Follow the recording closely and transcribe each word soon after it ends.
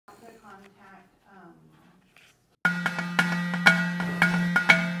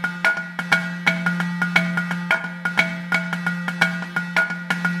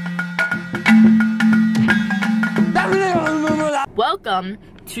Welcome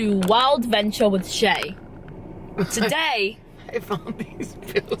to Wildventure with Shay. Today, I found these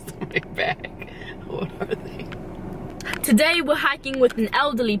pills in my bag. What are they? Today we're hiking with an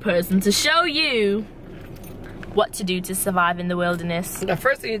elderly person to show you what to do to survive in the wilderness. The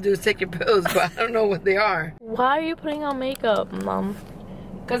first thing you do is take your pills, but I don't know what they are. Why are you putting on makeup, Mom?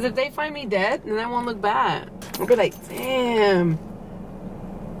 Because if they find me dead, then I won't look bad. I'll be like, damn.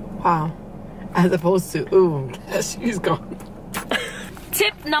 Wow. As opposed to, ooh, she's gone.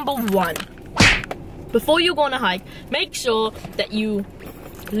 Tip number 1. Before you go on a hike, make sure that you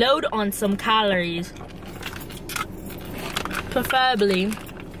load on some calories. Preferably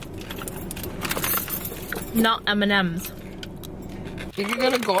not M&Ms. If you're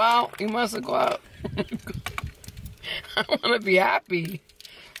gonna go out, you must go out. I wanna be happy.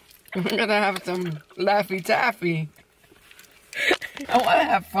 I'm gonna have some Laffy Taffy. I wanna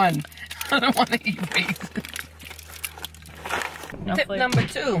have fun. I don't wanna eat raisins. Tip number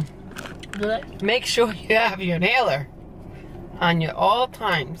 2. Make sure you have your inhaler on you all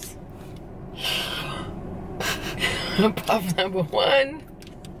times. Puff number 1.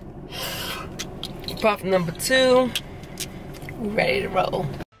 Puff number 2. Ready to roll.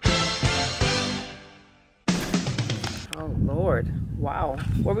 Oh Lord. Wow.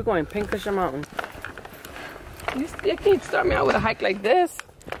 Where are we going? Pincushion Mountain. You can't start me out with a hike like this.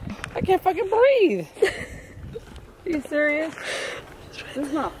 I can't fucking breathe. Are you serious? This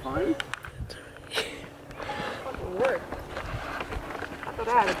is not fun. Fucking work. I thought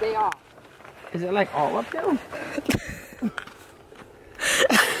I had a day off. Is it like all uphill?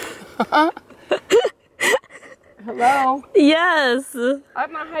 Hello? Yes.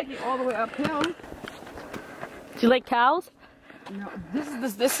 I'm not hiking all the way uphill. Do you like cows? No,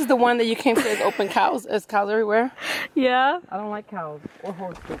 this is the one that you came to. Is open cows. There's cows everywhere. Yeah. I don't like cows or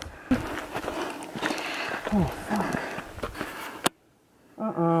horses. Oh fuck.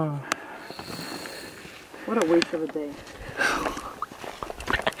 What a waste of a day.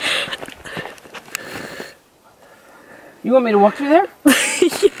 You want me to walk through there?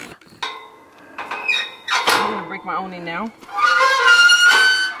 I'm gonna break my own knee now.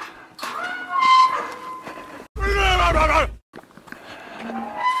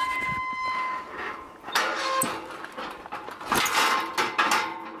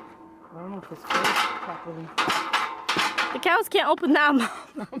 Properly. The cows can't open that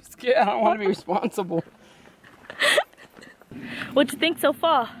mouth. I'm scared. I don't want to be responsible. What do you think so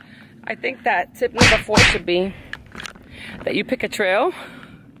far? I think that tip number 4 should be that you pick a trail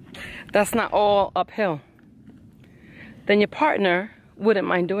that's not all uphill. Then your partner wouldn't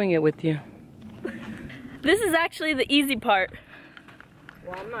mind doing it with you. This is actually the easy part.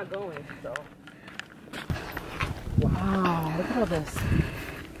 Well, I'm not going, so. Wow, look at all this.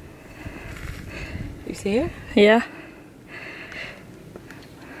 You see it? Yeah.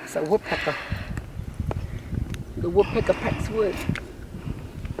 It's a woodpecker. The woodpecker pecks wood.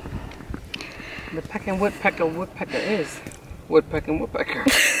 The pecking woodpecker is. Woodpecking woodpecker.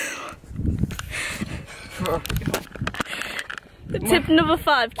 Tip number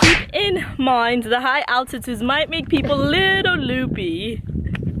 5. Keep in mind the high altitudes might make people a little loopy.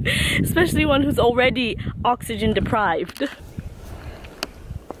 Especially one who's already oxygen deprived.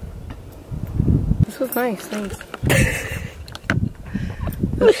 This was nice, thanks.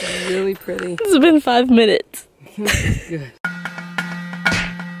 This is really pretty. It's been 5 minutes. Good.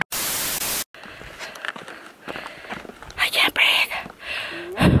 I can't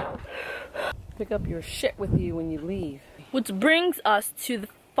breathe. Pick up your shit with you when you leave. Which brings us to the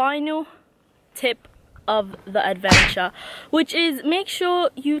final tip of the adventure, which is make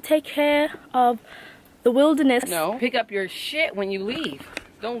sure you take care of the wilderness. No, pick up your shit when you leave.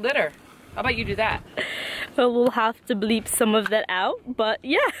 Don't litter. How about you do that? Well, we'll have to bleep some of that out, but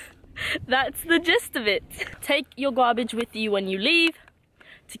yeah, that's the gist of it. Take your garbage with you when you leave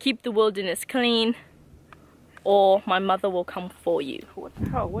to keep the wilderness clean, or my mother will come for you. What the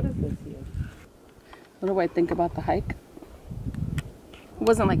hell? What is this here? What do I think about the hike? It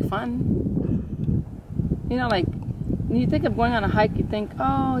wasn't like fun. You know, like when you think of going on a hike, you think,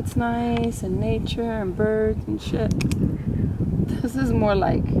 oh, it's nice and nature and birds and shit. This is more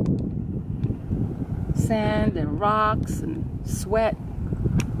like sand and rocks and sweat.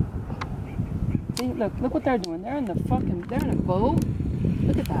 See, look what they're doing. They're in a boat.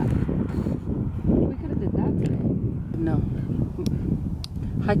 Look at that. We could have did that today. No.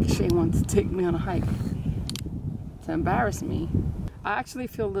 Hike Shay wants to take me on a hike to embarrass me. I actually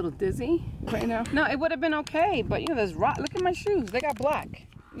feel a little dizzy right now. No, it would have been okay, but you know, there's rock. Look at my shoes. They got black.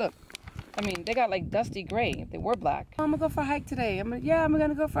 Look. I mean, they got like dusty gray if they were black. I'm gonna go for a hike today. I'm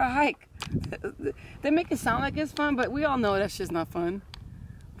gonna go for a hike. They make it sound like it's fun, but we all know that shit's not fun.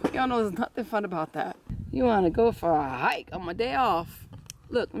 We all know there's nothing fun about that. You want to go for a hike on my day off.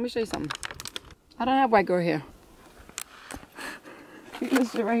 Look, let me show you something. I don't have white girl hair. See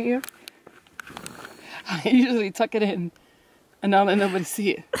this shit right here? I usually tuck it in and not let nobody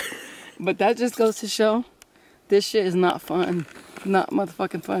see it. But that just goes to show this shit is not fun. Not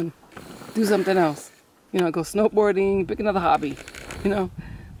motherfucking fun. Do something else. You know, go snowboarding, pick another hobby. You know,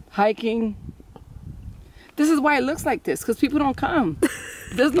 hiking. This is why it looks like this, because people don't come.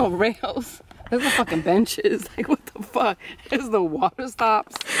 There's no rails. There's no fucking benches. Like, what the fuck? There's no water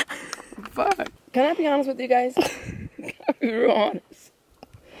stops. Fuck. Can I be honest with you guys? Can I be real honest?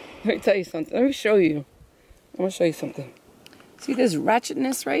 Let me tell you something. Let me show you. I'm going to show you something. See this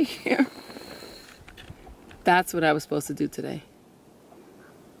ratchetness right here? That's what I was supposed to do today.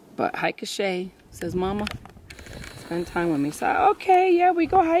 But hike a Shay says, Mama, spend time with me. So, okay, yeah, we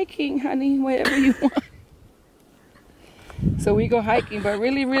go hiking, honey, whatever you want. So we go hiking, but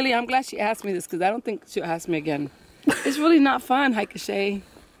really, really, I'm glad she asked me this because I don't think she'll ask me again. It's really not fun, hike a Shay.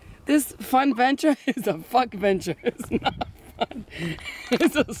 This fun venture is a fuck venture. It's not fun.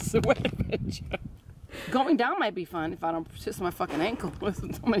 It's a sweat venture. Going down might be fun if I don't twist my fucking ankle with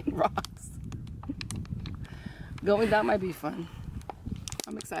so many rocks. Going down might be fun.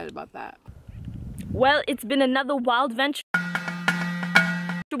 I'm excited about that. Well, it's been another wild venture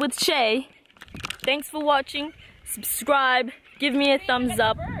with Shay. Thanks for watching. Subscribe. Give me a thumbs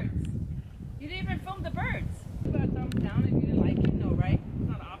up. You didn't even film the birds. You got a thumbs down if you didn't like it? No, right? It's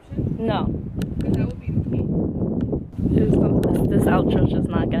not an option? No. Because that would be the key. This outro's just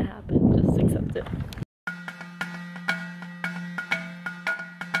not gonna happen. Just accept it.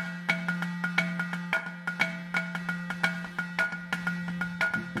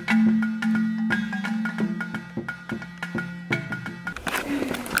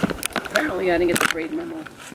 Apparently I didn't get the braid memo.